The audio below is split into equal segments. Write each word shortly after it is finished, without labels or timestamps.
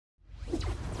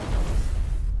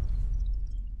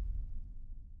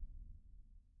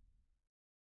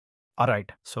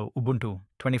Alright, so Ubuntu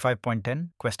 25.10,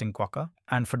 questing Quokka,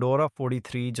 and Fedora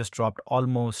 43 just dropped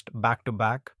almost back to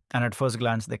back. And at first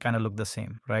glance, they kind of look the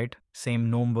same, right? Same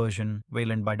GNOME version,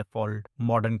 Wayland by default,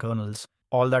 modern kernels,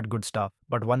 all that good stuff.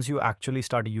 But once you actually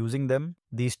start using them,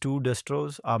 these two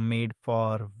distros are made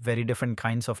for very different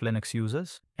kinds of Linux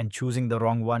users, and choosing the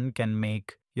wrong one can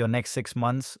make your next 6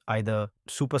 months either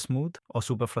super smooth or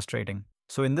super frustrating.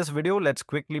 So in this video, let's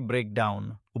quickly break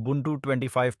down Ubuntu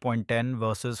 25.10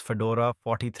 versus Fedora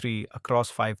 43 across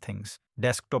 5 things: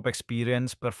 desktop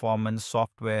experience, performance,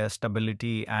 software,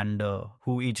 stability, and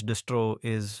who each distro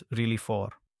is really for.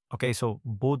 Okay, so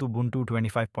both Ubuntu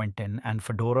 25.10 and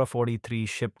Fedora 43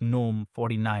 ship GNOME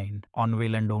 49 on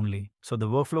Wayland only. So the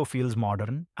workflow feels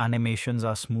modern, animations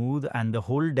are smooth, and the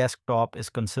whole desktop is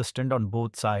consistent on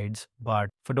both sides. But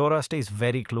Fedora stays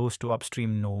very close to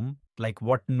upstream GNOME. Like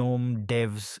what GNOME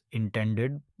devs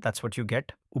intended, that's what you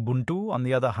get. Ubuntu, on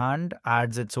the other hand,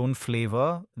 adds its own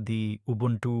flavor, the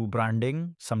Ubuntu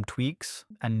branding, some tweaks,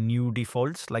 and new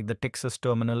defaults like the Texas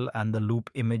terminal and the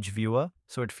loop image viewer.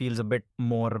 So it feels a bit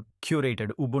more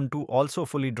curated. Ubuntu also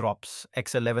fully drops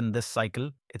X11 this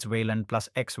cycle. It's Wayland plus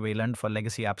X Wayland for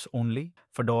legacy apps only.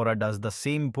 Fedora does the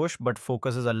same push but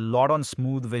focuses a lot on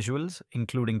smooth visuals,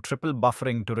 including triple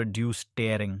buffering to reduce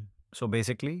tearing. So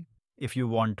basically, if you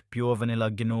want pure vanilla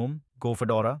GNOME, go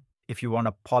Fedora. If you want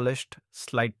a polished,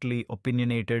 slightly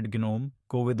opinionated GNOME,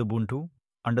 go with Ubuntu.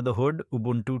 Under the hood,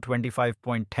 Ubuntu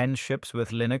 25.10 ships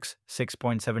with Linux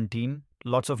 6.17.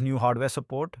 Lots of new hardware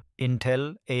support: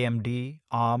 Intel, AMD,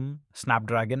 ARM,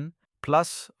 Snapdragon,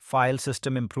 plus file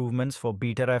system improvements for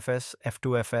BetaFS,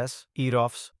 F2FS,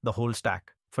 EROFs, the whole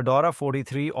stack. Fedora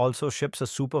 43 also ships a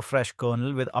super fresh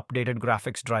kernel with updated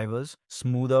graphics drivers,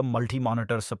 smoother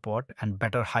multi-monitor support, and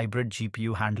better hybrid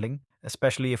GPU handling,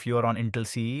 especially if you're on Intel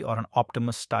CE or an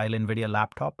Optimus-style NVIDIA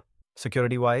laptop.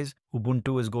 Security-wise,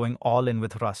 Ubuntu is going all in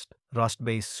with Rust.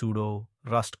 Rust-based sudo,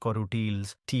 Rust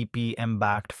coroutines,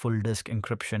 TPM-backed full disk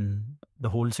encryption. The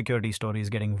whole security story is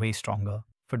getting way stronger.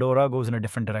 Fedora goes in a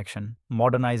different direction,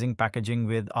 modernizing packaging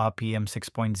with RPM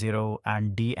 6.0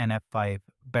 and DNF5,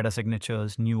 better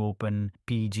signatures, new open,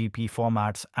 PGP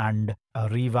formats, and a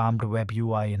revamped web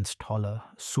UI installer.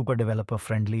 Super developer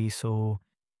friendly, so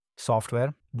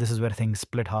software, this is where things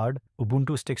split hard.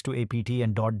 Ubuntu sticks to apt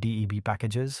and .deb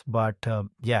packages, but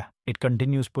yeah, it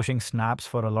continues pushing snaps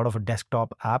for a lot of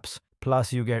desktop apps.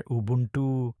 Plus, you get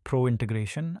Ubuntu Pro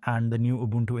integration and the new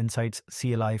Ubuntu Insights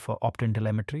CLI for opt-in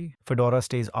telemetry. Fedora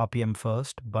stays RPM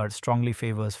first, but strongly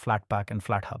favors Flatpak and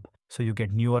FlatHub. So you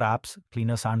get newer apps,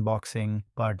 cleaner sandboxing,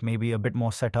 but maybe a bit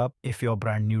more setup if you're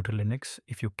brand new to Linux.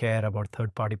 If you care about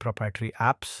third-party proprietary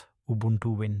apps,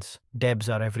 Ubuntu wins. Debs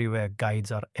are everywhere,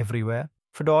 guides are everywhere.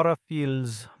 Fedora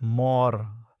feels more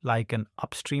like an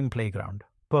upstream playground.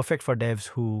 Perfect for devs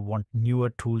who want newer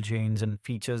toolchains and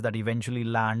features that eventually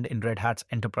land in Red Hat's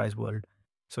enterprise world.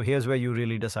 So here's where you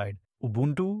really decide.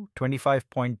 Ubuntu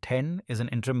 25.10 is an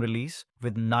interim release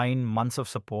with 9 months of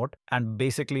support and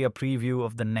basically a preview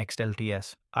of the next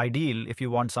LTS. Ideal if you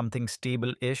want something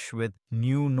stable-ish with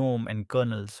new GNOME and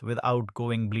kernels without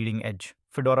going bleeding edge.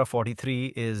 Fedora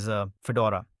 43 is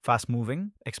Fedora,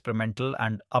 fast-moving, experimental,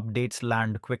 and updates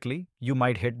land quickly. You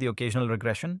might hit the occasional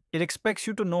regression. It expects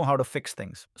you to know how to fix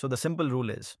things. So the simple rule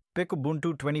is, pick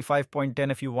Ubuntu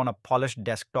 25.10 if you want a polished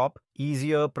desktop,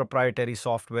 easier proprietary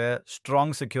software,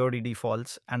 strong security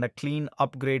defaults, and a clean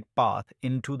upgrade path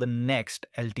into the next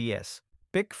LTS.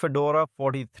 Pick Fedora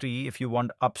 43 if you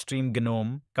want upstream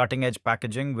GNOME, cutting-edge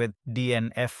packaging with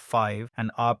DNF5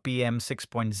 and RPM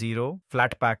 6.0,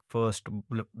 Flatpak-first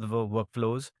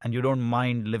workflows, and you don't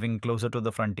mind living closer to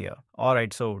the frontier.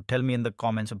 Alright, so tell me in the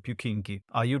comments,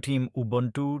 are you team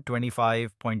Ubuntu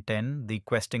 25.10, the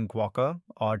questing Quokka,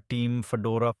 or team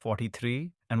Fedora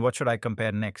 43? And what should I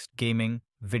compare next? Gaming,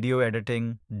 video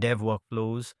editing, dev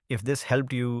workflows. If this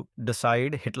helped you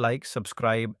decide, hit like,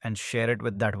 subscribe, and share it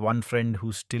with that one friend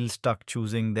who's still stuck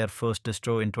choosing their first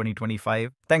distro in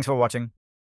 2025. Thanks for watching.